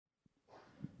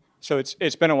So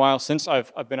it's been a while since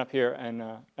I've been up here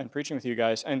and preaching with you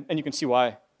guys, and you can see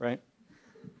why, right?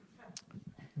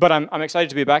 But I'm excited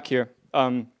to be back here.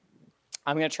 I'm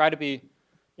going to try to be,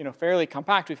 fairly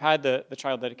compact. We've had the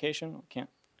child dedication. Can't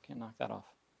knock that off.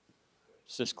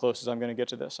 It's as close as I'm going to get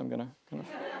to this. I'm going to kind of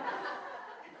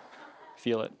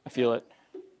feel it. I feel it.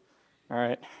 All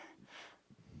right.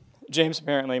 James,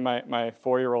 apparently, my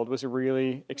 4-year-old, was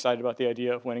really excited about the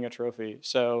idea of winning a trophy.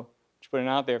 So just putting it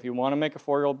out there, if you want to make a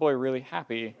 4-year-old boy really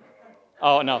happy.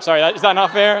 Oh, no, sorry, is that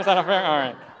not fair? Is that not fair?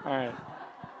 All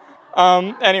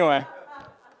right. Anyway,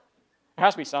 there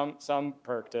has to be some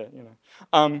perk to,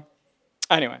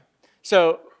 Anyway,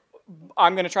 so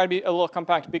I'm going to try to be a little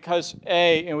compact because,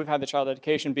 A, we've had the child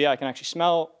dedication. B, I can actually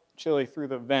smell chili through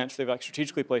the vents. They've like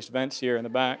strategically placed vents here in the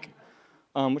back,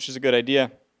 which is a good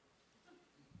idea.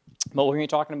 But we're going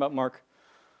to be talking about Mark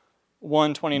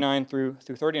 1:29 through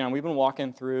 39. We've been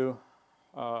walking through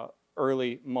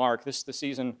early Mark. This is the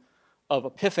season of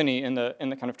Epiphany in the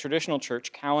kind of traditional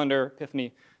church calendar.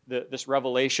 Epiphany, this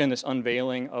revelation, this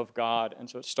unveiling of God. And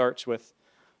so it starts with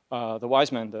the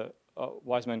wise men. The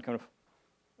wise men kind of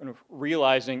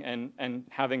realizing and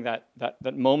having that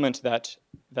moment, that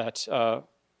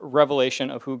revelation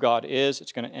of who God is.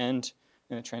 It's going to end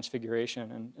in a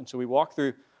transfiguration. And so we walk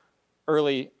through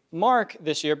early Mark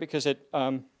this year because it's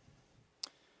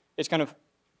kind of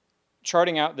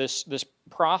charting out this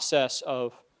process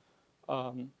of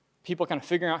people kind of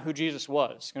figuring out who Jesus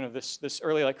was. Kind of this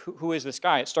early, like, who is this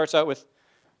guy? It starts out with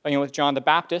John the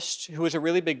Baptist, who was a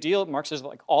really big deal. Mark says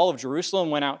like all of Jerusalem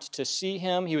went out to see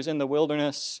him. He was in the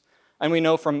wilderness, and we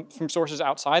know from sources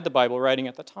outside the Bible writing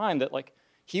at the time that like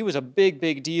he was a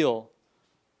big deal.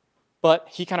 But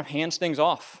he kind of hands things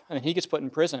off, and then he gets put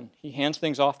in prison. He hands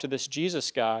things off to this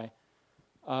Jesus guy,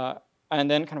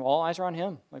 and then kind of all eyes are on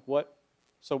him. Like, what?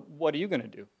 So what are you going to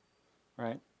do,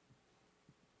 right?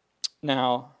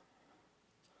 Now,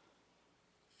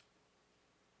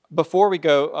 before we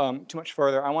go too much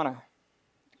further, I want to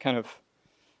kind of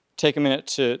take a minute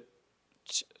to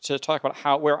talk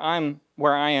about where I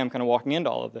am kind of walking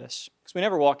into all of this, because we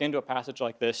never walk into a passage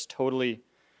like this totally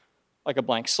like a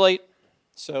blank slate.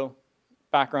 So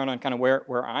background on kind of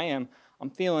where I am.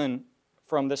 I'm feeling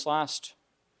from this last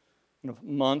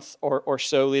month or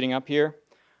so leading up here,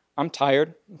 I'm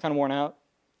tired. I'm kind of worn out.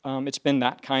 It's been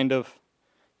that kind of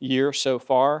year so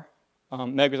far.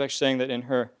 Meg was actually saying that in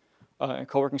her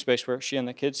co-working space where she and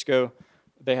the kids go,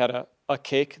 they had a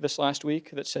cake this last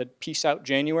week that said "Peace out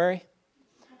January."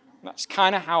 That's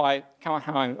kind of how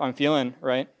I'm feeling,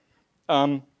 right?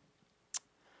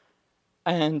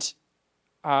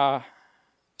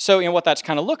 So, what that's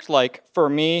kind of looked like for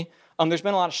me, there's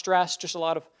been a lot of stress, just a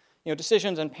lot of,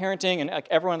 decisions and parenting, and like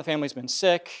everyone in the family's been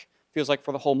sick, feels like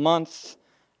for the whole month,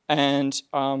 and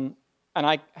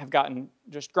I have gotten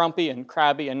just grumpy and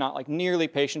crabby and not like nearly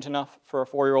patient enough for a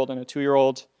 4-year-old and a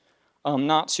 2-year-old.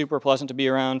 Not super pleasant to be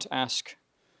around, ask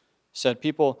said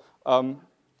people,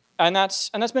 and that's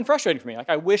been frustrating for me. Like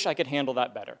I wish I could handle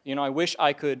that better. I wish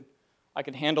I could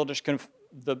handle just kind of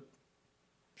the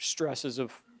stresses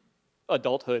of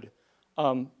adulthood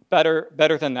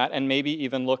better than that, and maybe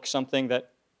even look something that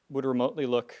would remotely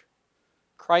look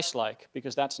Christ-like,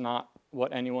 because that's not how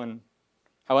anyone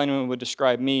would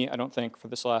describe me, I don't think, for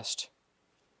this last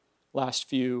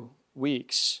few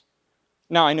weeks.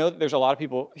 Now, I know that there's a lot of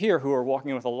people here who are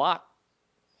walking with a lot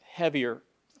heavier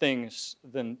things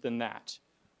than that,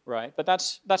 right? But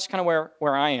that's kind of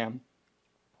where I am.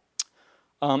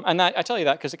 And I tell you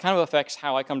that because it kind of affects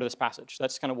how I come to this passage.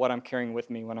 That's kind of what I'm carrying with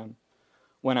me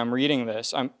when I'm reading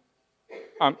this. I'm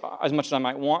as much as I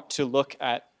might want to look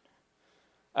at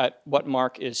what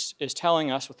Mark is telling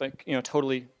us with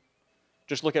totally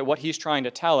just look at what he's trying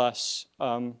to tell us.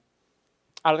 Out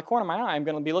of the corner of my eye, I'm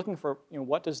going to be looking for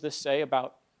what does this say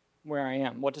about where I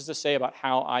am? What does this say about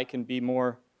how I can be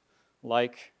more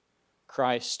like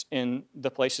Christ in the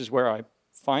places where I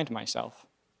find myself?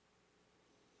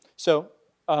 So,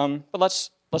 but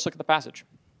let's look at the passage.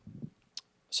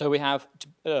 So we have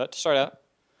to start out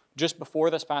just before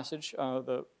this passage,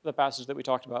 the passage that we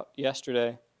talked about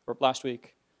yesterday or last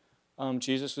week.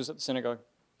 Jesus was at the synagogue,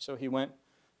 so he went.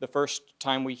 The first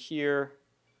time we hear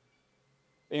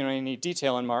any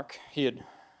detail in Mark, he had at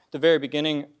the very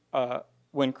beginning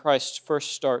when Christ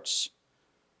first starts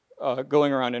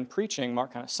going around and preaching.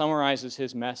 Mark kind of summarizes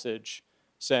his message,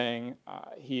 saying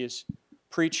he is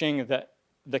preaching that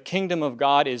the kingdom of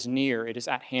God is near. It is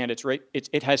at hand.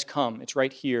 It has come. It's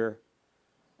right here,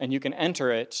 and you can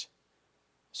enter it.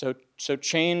 So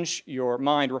change your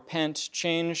mind, repent,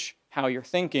 change how you're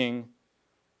thinking,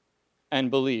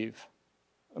 and believe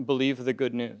the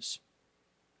good news.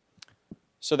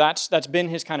 So that's been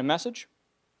his kind of message.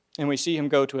 And we see him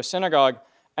go to a synagogue,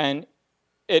 and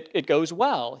it goes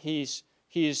well. He's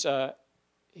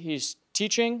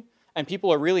teaching, and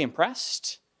people are really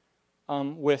impressed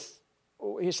with,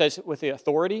 he says, with the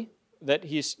authority that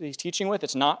he's teaching with.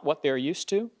 It's not what they're used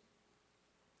to.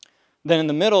 Then in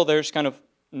the middle, there's kind of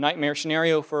nightmare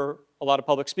scenario for a lot of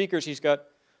public speakers. He's got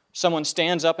someone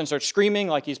stands up and starts screaming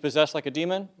like he's possessed like a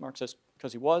demon. Mark says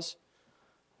because he was.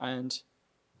 And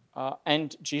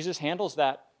Jesus handles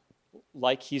that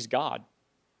like he's God,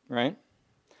 right?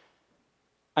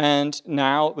 And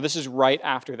now, this is right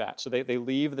after that. So they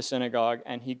leave the synagogue,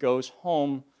 and he goes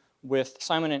home with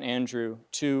Simon and Andrew,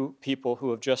 two people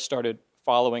who have just started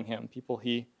following him, people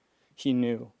he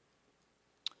knew.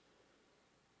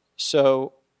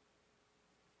 So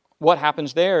what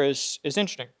happens there is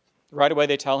interesting. Right away,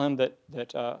 they tell him that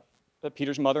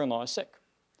Peter's mother-in-law is sick.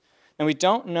 And we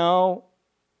don't know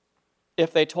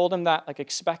if they told him that like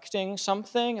expecting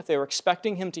something, if they were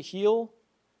expecting him to heal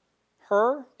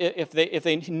her, if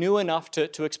they knew enough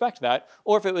to expect that,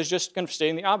 or if it was just kind of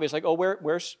stating the obvious, like, oh,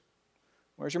 where's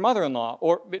your mother-in-law?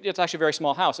 Or it's actually a very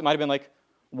small house. It might have been like,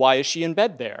 why is she in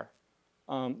bed there?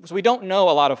 So we don't know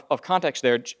a lot of context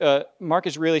there. Mark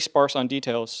is really sparse on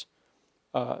details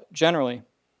generally,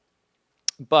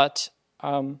 but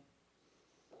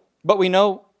we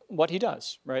know what he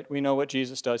does, right? We know what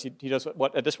Jesus does. He does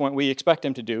what at this point we expect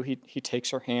him to do. He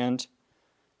takes her hand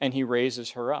and he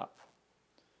raises her up.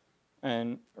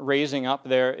 And raising up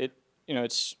there,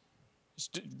 it's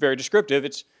very descriptive.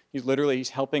 He's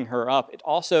helping her up. It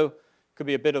also could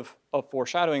be a bit of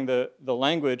foreshadowing. The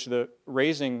language, the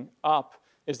raising up,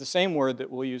 is the same word that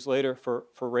we'll use later for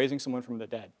raising someone from the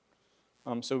dead.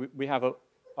 So we have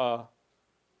a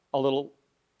little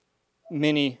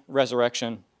mini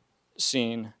resurrection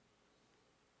scene.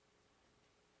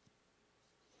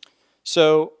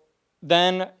 So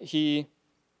then she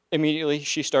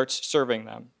starts serving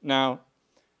them. Now,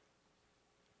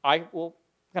 I will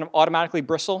kind of automatically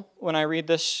bristle when I read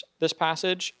this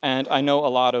passage, and I know a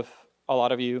lot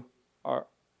of you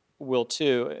will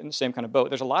too, in the same kind of boat.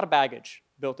 There's a lot of baggage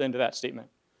built into that statement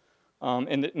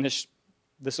in this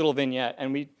little vignette,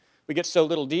 and we get so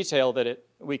little detail that it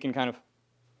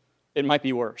might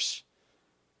be worse.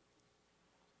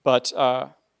 But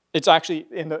it's actually,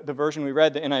 in the version we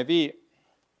read, the NIV,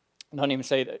 don't even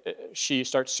say that she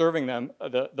starts serving them.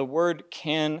 The word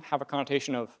can have a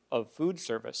connotation of food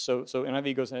service. So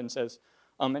NIV goes ahead and says,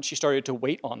 and she started to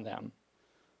wait on them,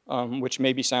 which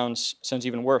maybe sounds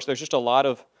even worse. There's just a lot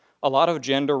of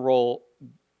gender role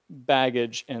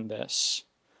baggage in this.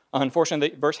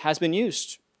 Unfortunately, the verse has been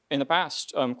used in the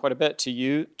past quite a bit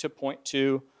to point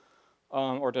to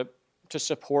or to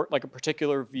support like a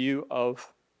particular view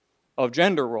of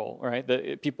gender role,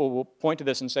 right? People will point to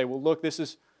this and say, well, look,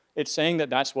 it's saying that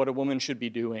that's what a woman should be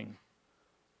doing.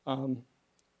 So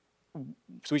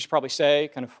we should probably say,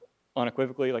 kind of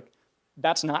unequivocally, like,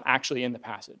 that's not actually in the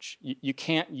passage. You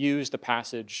can't use the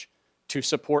passage to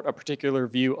support a particular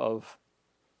view of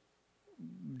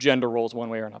gender roles one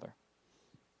way or another.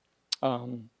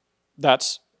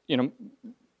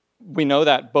 We know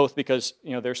that both because,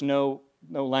 there's no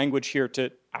language here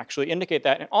to actually indicate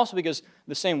that, and also because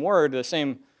the same word, the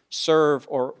same serve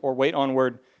or wait on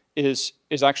word, is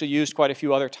actually used quite a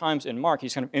few other times in Mark.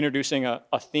 He's kind of introducing a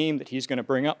theme that he's going to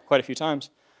bring up quite a few times.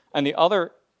 And the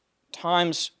other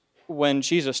times when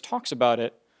Jesus talks about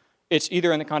it, it's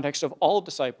either in the context of all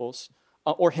disciples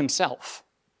or himself,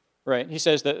 right? He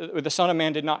says that the Son of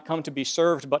Man did not come to be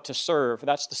served, but to serve.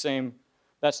 That's the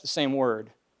same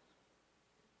word.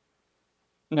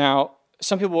 Now,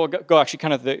 some people will go actually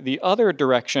kind of the other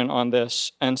direction on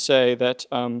this and say that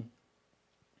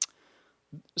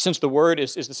since the word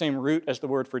is the same root as the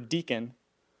word for deacon,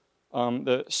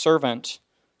 the servant,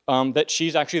 that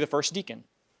she's actually the first deacon.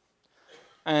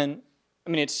 And, I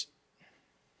mean, it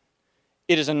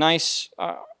is a nice,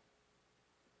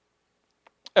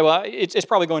 it's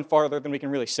probably going farther than we can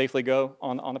really safely go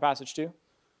on the passage too.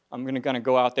 I'm going to kind of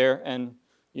go out there and,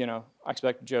 I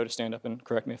expect Joe to stand up and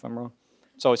correct me if I'm wrong.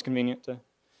 It's always convenient to,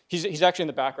 he's actually in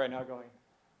the back right now going,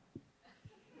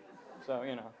 so,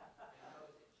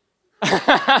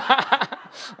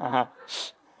 uh-huh.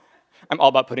 I'm all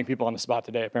about putting people on the spot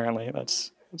today, apparently.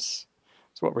 That's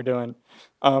what we're doing.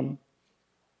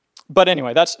 But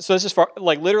anyway, this is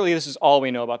literally this is all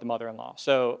we know about the mother-in-law.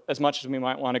 So as much as we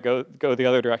might want to go the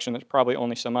other direction, there's probably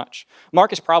only so much.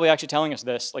 Mark is probably actually telling us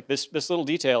this, like this little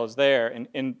detail is there, and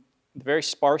in the very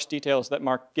sparse details that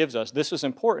Mark gives us, this was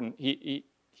important. He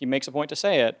makes a point to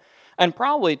say it, and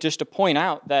probably just to point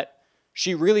out that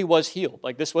she really was healed.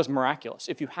 Like, this was miraculous.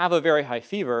 If you have a very high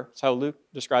fever, that's how Luke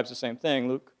describes the same thing.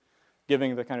 Luke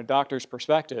giving the kind of doctor's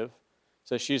perspective.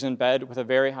 So she's in bed with a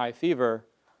very high fever.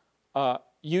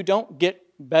 You don't get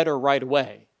better right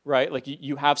away, right? Like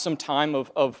you have some time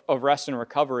of rest and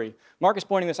recovery. Mark is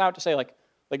pointing this out to say, like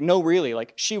no, really,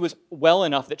 like she was well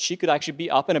enough that she could actually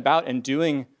be up and about and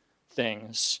doing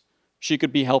things. She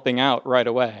could be helping out right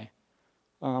away.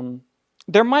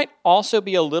 There might also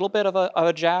be a little bit of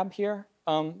a jab here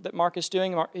that Mark is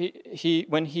doing.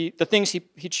 The things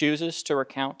he chooses to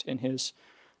recount in his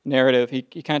narrative, he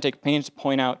kind of takes pains to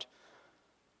point out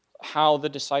how the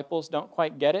disciples don't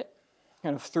quite get it.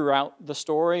 Kind of throughout the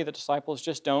story, the disciples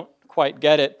just don't quite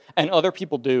get it, and other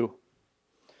people do.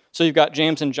 So you've got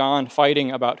James and John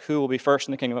fighting about who will be first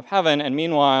in the kingdom of heaven, and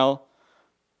meanwhile,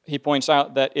 he points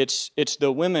out that it's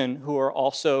the women who are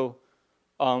also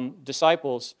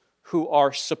disciples who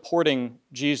are supporting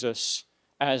Jesus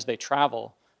as they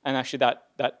travel. And actually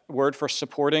that word for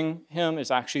supporting him is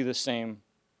actually the same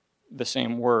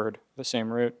word, the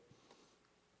same root.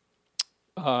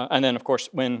 And then, of course,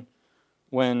 when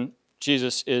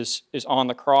Jesus is on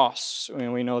the cross, I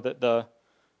mean, we know that the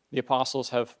apostles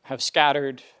have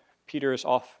scattered. Peter is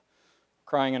off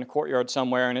crying in a courtyard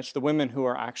somewhere, and it's the women who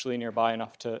are actually nearby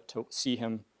enough to see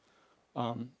him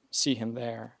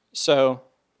there. So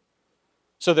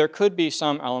there could be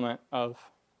some element of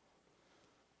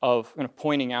kind of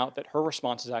pointing out that her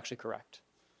response is actually correct,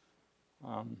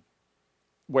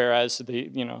 whereas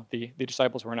the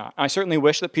disciples were not. I certainly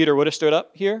wish that Peter would have stood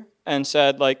up here and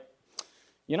said, like,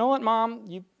 you know what,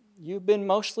 Mom, you've been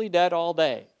mostly dead all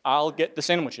day. I'll get the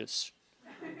sandwiches.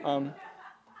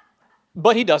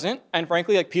 But he doesn't, and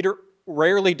frankly, like Peter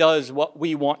rarely does what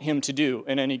we want him to do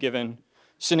in any given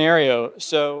scenario.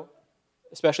 So,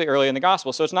 especially early in the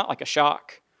gospel, so it's not like a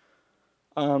shock.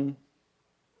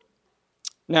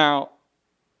 Now,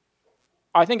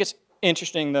 I think it's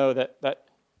interesting though that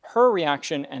her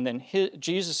reaction and then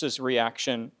Jesus'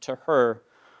 reaction to her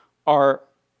are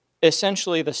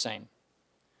essentially the same.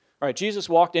 All right, Jesus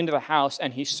walked into the house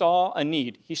and he saw a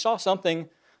need. He saw something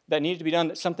that needed to be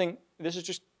done.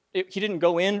 He didn't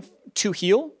go in to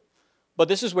heal, but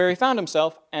this is where he found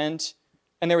himself, and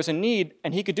there was a need,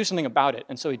 and he could do something about it,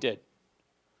 and so he did.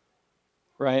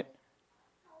 Right?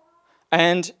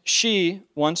 And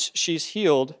once she's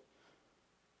healed,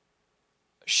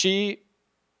 she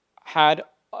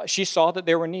saw that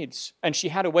there were needs, and she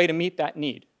had a way to meet that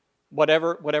need.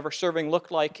 Whatever serving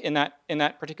looked like in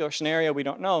that particular scenario, we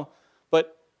don't know,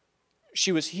 but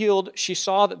she was healed. She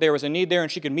saw that there was a need there,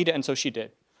 and she could meet it, and so she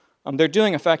did. They're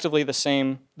doing effectively the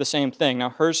same thing. Now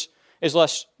hers is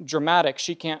less dramatic.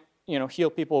 She can't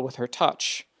heal people with her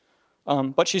touch,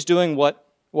 but she's doing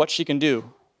what she can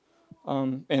do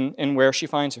in where she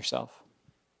finds herself.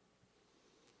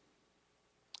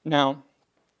 Now,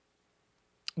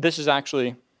 this is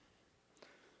actually,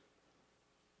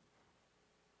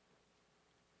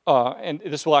 and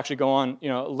this will actually go on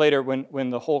later when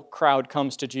the whole crowd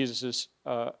comes to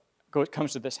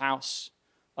comes to this house.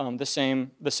 The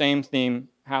same theme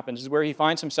happens. This is where he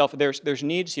finds himself. There's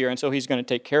needs here, and so he's going to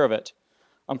take care of it.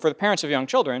 For the parents of young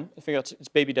children, I figure it's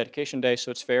baby dedication day,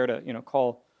 so it's fair to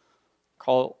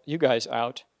call you guys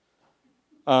out.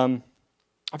 I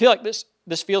feel like this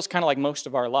feels kind of like most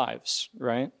of our lives,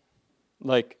 right?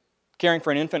 Like caring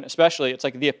for an infant, especially, it's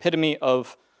like the epitome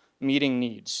of meeting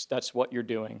needs. That's what you're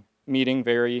doing, meeting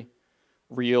very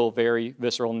real, very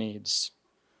visceral needs.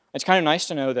 It's kind of nice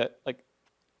to know that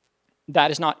that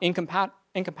is not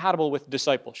incompatible with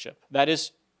discipleship. That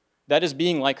is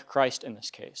being like Christ in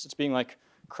this case. It's being like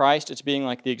Christ. It's being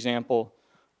like the example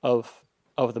of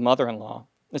the mother-in-law.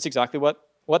 That's exactly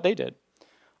what they did.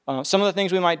 Some of the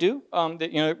things we might do that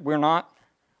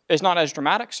it's not as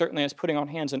dramatic certainly as putting on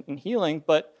hands and healing,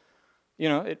 but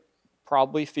it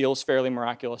probably feels fairly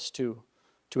miraculous to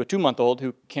a 2-month-old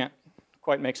who can't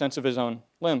quite make sense of his own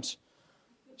limbs.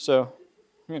 So,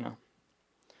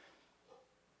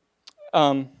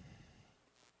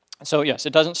 So yes,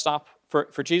 it doesn't stop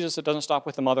for Jesus. It doesn't stop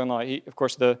with the mother-in-law. Of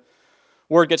course, the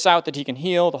word gets out that he can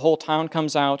heal. The whole town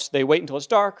comes out. They wait until it's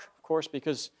dark, of course,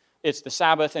 because it's the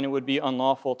Sabbath, and it would be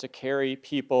unlawful to carry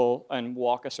people and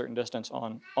walk a certain distance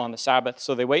on the Sabbath.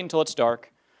 So they wait until it's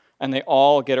dark, and they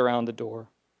all get around the door.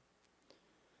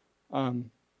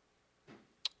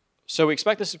 So we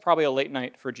expect this is probably a late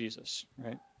night for Jesus,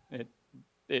 right?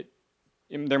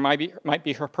 There might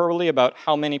be hyperbole about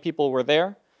how many people were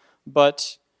there,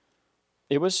 but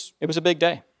it was a big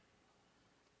day.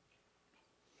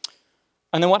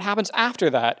 And then what happens after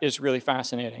that is really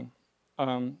fascinating.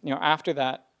 After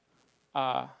that,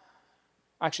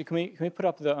 actually, can we put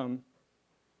up the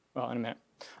in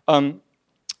a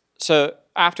So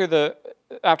after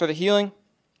the healing,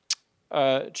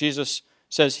 Jesus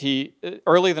says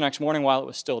early the next morning while it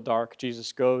was still dark,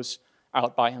 Jesus goes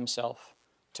out by himself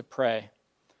to pray.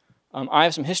 I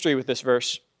have some history with this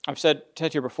verse. I've said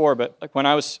here before, but like when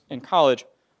I was in college,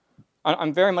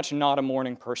 I'm very much not a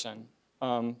morning person.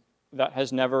 That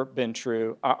has never been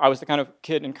true. I was the kind of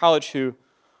kid in college who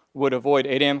would avoid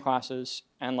 8 a.m. classes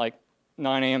and like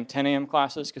 9 a.m., 10 a.m.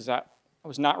 classes because that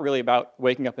was not really about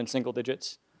waking up in single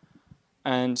digits.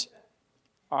 And,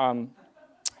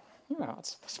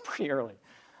 it's pretty early.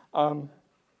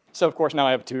 So, of course, now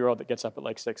I have a 2-year-old that gets up at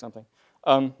like 6 something.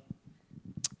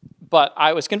 But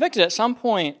I was convicted at some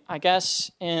point, I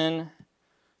guess, in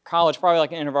college, probably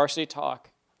like an InterVarsity talk,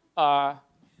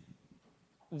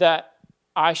 that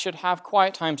I should have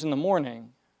quiet times in the morning.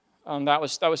 That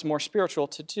was more spiritual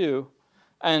to do.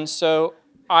 And so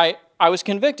I was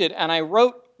convicted, and I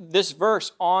wrote this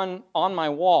verse on my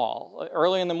wall.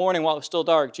 Early in the morning while it was still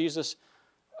dark, Jesus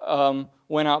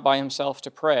went out by himself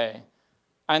to pray.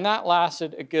 And that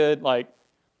lasted a good,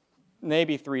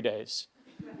 maybe 3 days.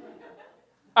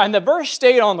 And the verse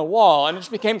stayed on the wall, and it just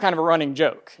became kind of a running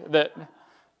joke that,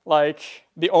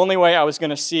 the only way I was going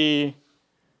to see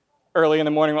early in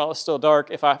the morning while it was still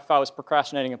dark if I was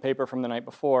procrastinating a paper from the night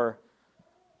before.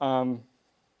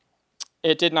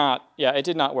 It did not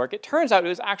work. It turns out it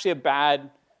was actually a bad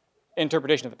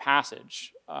interpretation of the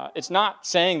passage. It's not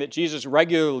saying that Jesus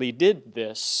regularly did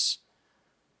this.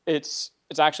 It's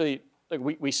actually,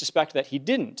 we suspect that he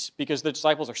didn't because the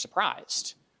disciples are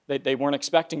surprised. They weren't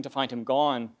expecting to find him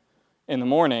gone in the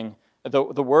morning. The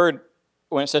word,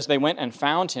 when it says they went and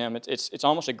found him, it's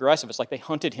almost aggressive. It's like they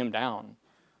hunted him down.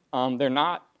 They're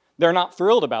not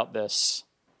thrilled about this.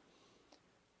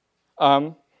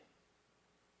 I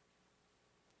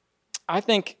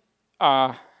think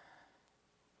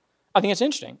it's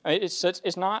interesting.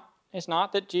 It's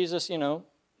not that Jesus,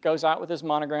 goes out with his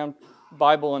monogrammed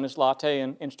Bible and his latte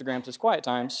and Instagrams his quiet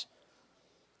times.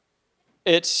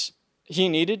 In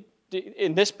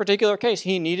this particular case,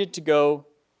 he needed to go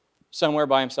somewhere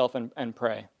by himself and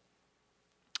pray.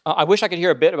 I wish I could hear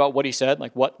a bit about what he said,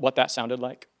 like what that sounded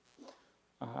like.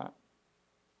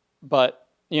 But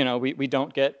we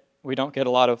don't get a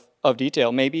lot of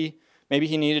detail. Maybe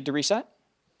he needed to reset.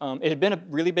 It had been a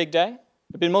really big day.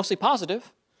 It had been mostly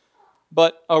positive,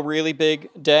 but a really big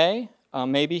day.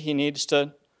 Maybe he needs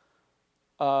to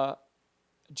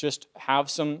just have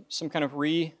some kind of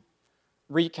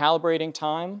recalibrating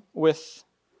time with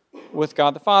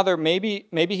God the Father. Maybe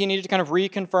he needed to kind of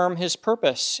reconfirm his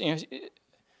purpose. At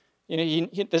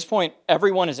this point,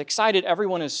 everyone is excited.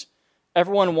 Everyone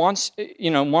wants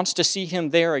to see him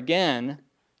there again.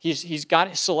 He's got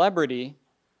his celebrity,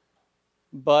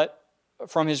 but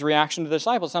from his reaction to the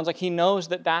disciples, it sounds like he knows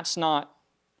that that's not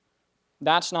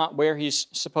where he's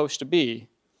supposed to be.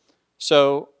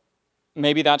 So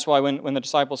maybe that's why when the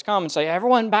disciples come and say,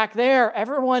 "Everyone back there,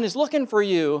 everyone is looking for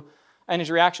you," and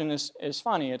his reaction is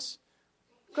funny. It's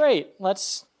great.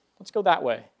 Let's go that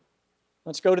way.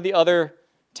 Let's go to the other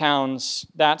towns.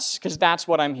 Because that's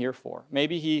what I'm here for.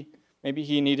 Maybe he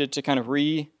needed to kind of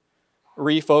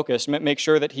refocus, make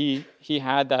sure that he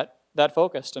had that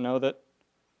focus to know that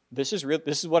this is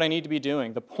what I need to be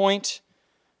doing. The point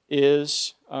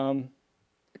is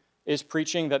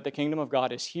preaching that the kingdom of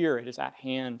God is here, it is at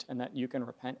hand, and that you can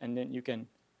repent, and then you can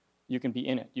be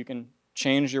in it. You can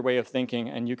change your way of thinking,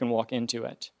 and you can walk into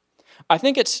it. I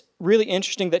think it's really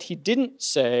interesting that he didn't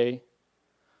say,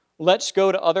 "Let's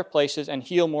go to other places and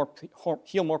heal more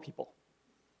people."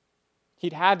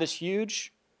 He'd had this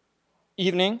huge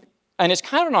evening, and it's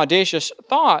kind of an audacious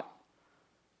thought.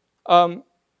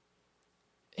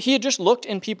 He had just looked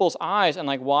in people's eyes and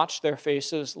watched their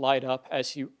faces light up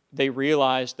as they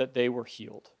realized that they were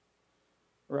healed,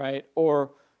 right?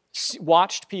 Or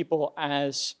watched people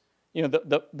as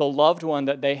the loved one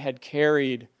that they had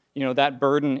carried. That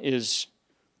burden is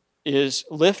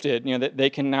lifted. That they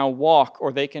can now walk,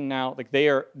 or they can now they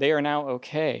are now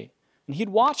okay. And he'd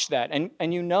watched that, and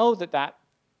that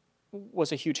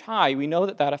was a huge high. We know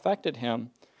that affected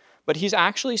him. But he's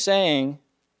actually saying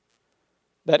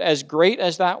that as great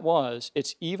as that was,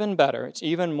 it's even better, it's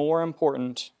even more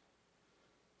important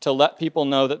to let people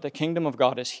know that the kingdom of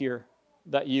God is here,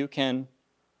 that you can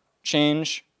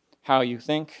change how you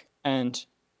think and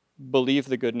believe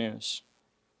the good news.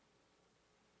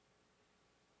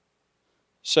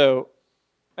 So,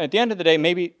 at the end of the day,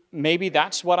 maybe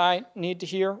that's what I need to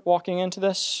hear walking into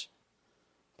this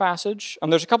passage.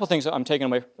 There's a couple things that I'm taking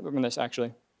away from this,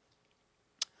 actually.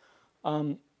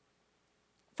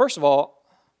 First of all,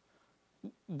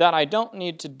 that I don't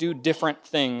need to do different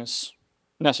things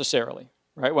necessarily,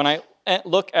 right? When I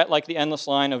look at the endless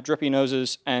line of drippy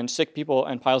noses and sick people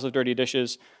and piles of dirty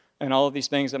dishes and all of these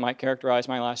things that might characterize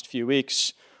my last few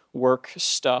weeks, work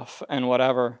stuff and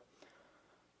whatever.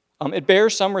 It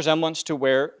bears some resemblance to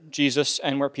where Jesus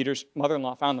and where Peter's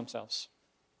mother-in-law found themselves,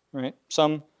 right?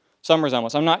 Some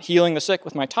resemblance. I'm not healing the sick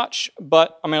with my touch,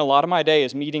 but a lot of my day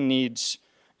is meeting needs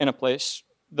in a place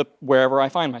wherever I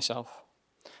find myself.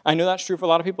 I know that's true for a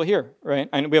lot of people here, right?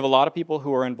 And we have a lot of people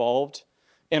who are involved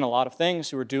in a lot of things,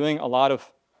 who are doing a lot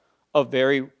of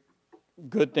very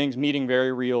good things, meeting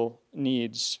very real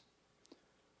needs.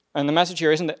 And the message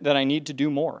here isn't that I need to do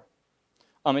more.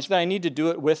 It's that I need to do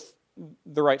it with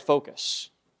the right focus.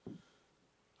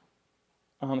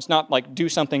 It's not like do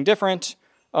something different.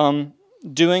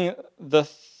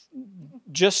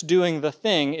 Just doing the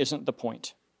thing isn't the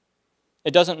point.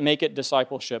 It doesn't make it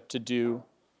discipleship to do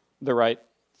the right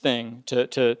thing,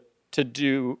 to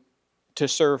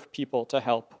serve people, to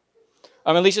help.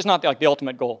 At least it's not the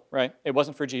ultimate goal, right? It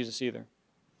wasn't for Jesus either.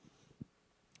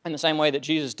 In the same way that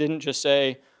Jesus didn't just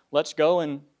say, let's go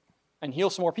and heal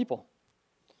some more people.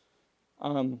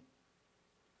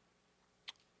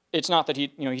 It's not that he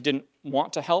didn't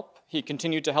want to help. He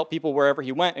continued to help people wherever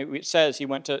he went. It says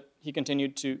he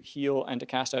continued to heal and to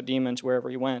cast out demons wherever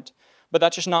he went. But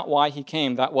that's just not why he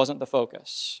came. That wasn't the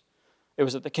focus. It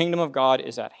was that the kingdom of God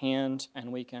is at hand,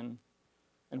 and we can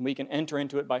enter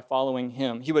into it by following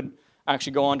him. He would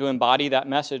actually go on to embody that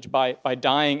message by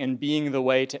dying and being the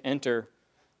way to enter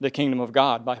the kingdom of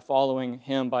God, by following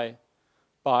him, by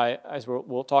as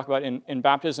we'll talk about in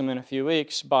baptism in a few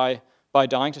weeks, by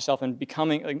dying to self and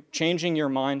becoming, changing your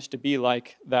mind to be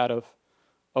like that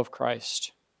of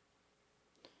Christ.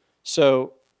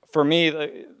 So for me,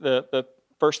 the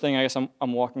first thing I guess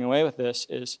I'm walking away with this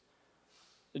is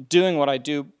doing what I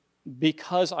do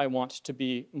because I want to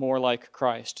be more like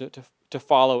Christ, to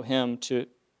follow him, to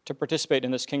participate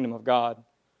in this kingdom of God,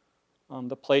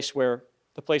 the place where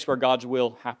God's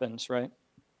will happens, right?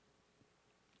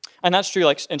 And that's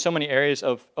true in so many areas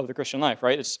of the Christian life,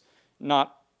 right? It's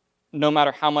not, no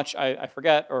matter how much I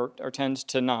forget or tend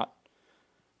to not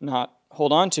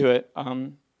hold on to it,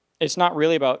 it's not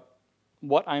really about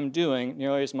what I'm doing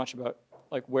nearly as much about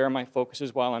where my focus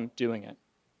is while I'm doing it.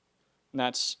 And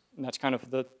that's kind of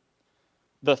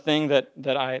the thing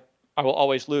that I will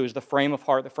always lose, the frame of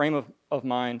heart, the frame of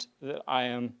mind that I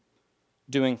am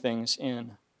doing things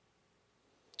in.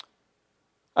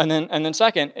 And then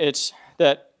second, it's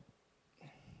that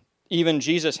even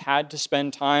Jesus had to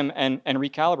spend time and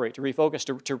recalibrate, to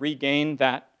refocus, to regain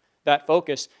that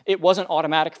focus. It wasn't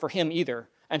automatic for him either.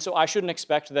 And so I shouldn't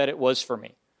expect that it was for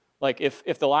me.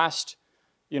 If the last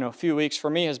few weeks for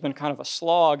me has been kind of a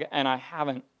slog and I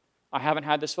haven't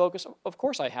had this focus, of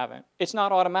course I haven't. It's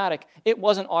not automatic. It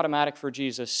wasn't automatic for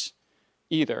Jesus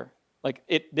either.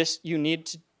 You need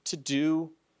to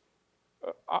do,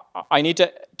 I need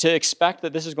to expect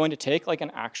that this is going to take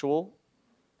an actual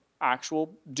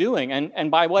doing,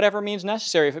 and by whatever means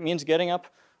necessary. If it means getting up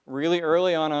really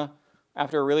early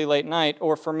after a really late night,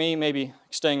 or for me, maybe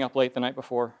staying up late the night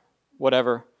before,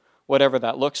 whatever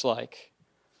that looks like,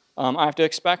 I have to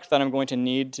expect that I'm going to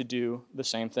need to do the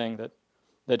same thing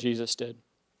that Jesus did.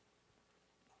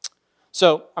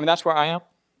 So, that's where I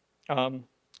am.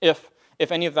 If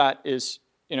any of that is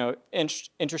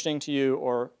interesting to you,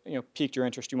 or piqued your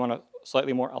interest, you want a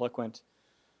slightly more eloquent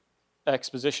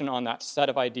exposition on that set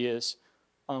of ideas,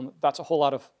 that's a whole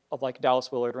lot of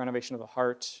Dallas Willard, Renovation of the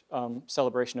Heart,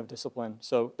 Celebration of Discipline.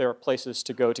 So there are places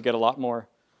to go to get a lot more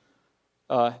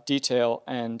detail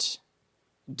and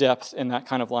depth in that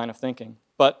kind of line of thinking.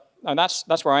 But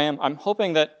that's where I am. I'm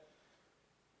hoping that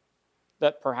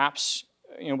perhaps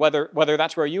whether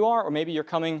that's where you are, or maybe you're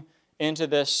coming into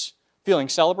this feeling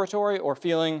celebratory, or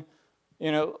feeling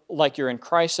like you're in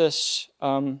crisis,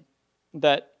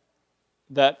 that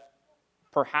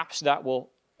perhaps that will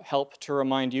help to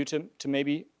remind you to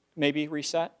maybe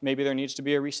reset. Maybe there needs to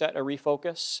be a reset, a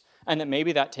refocus, and that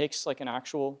maybe that takes an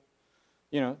actual,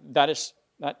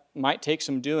 that might take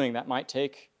some doing. That might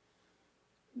take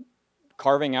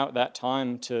carving out that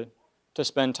time to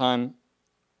spend time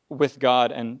with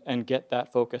God and get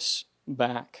that focus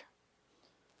back.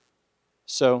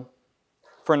 So,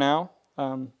 for now,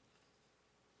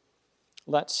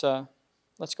 let's go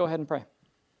ahead and pray.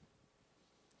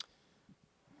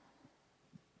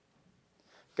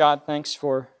 God, thanks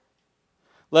for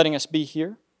letting us be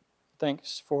here.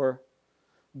 Thanks for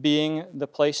being the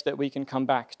place that we can come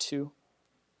back to.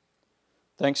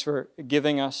 Thanks for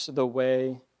giving us the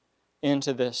way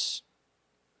into this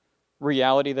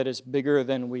reality that is bigger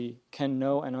than we can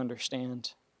know and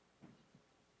understand.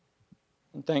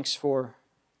 And thanks for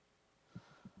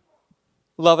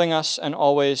loving us and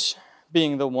always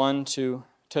being the one to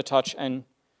touch and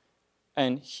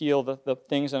and heal the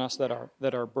things in us that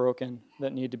are broken,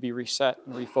 that need to be reset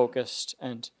and refocused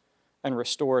and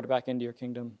restored back into your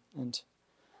kingdom. And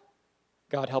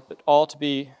God, help it all to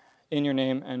be in your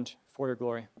name and for your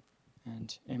glory.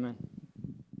 And amen.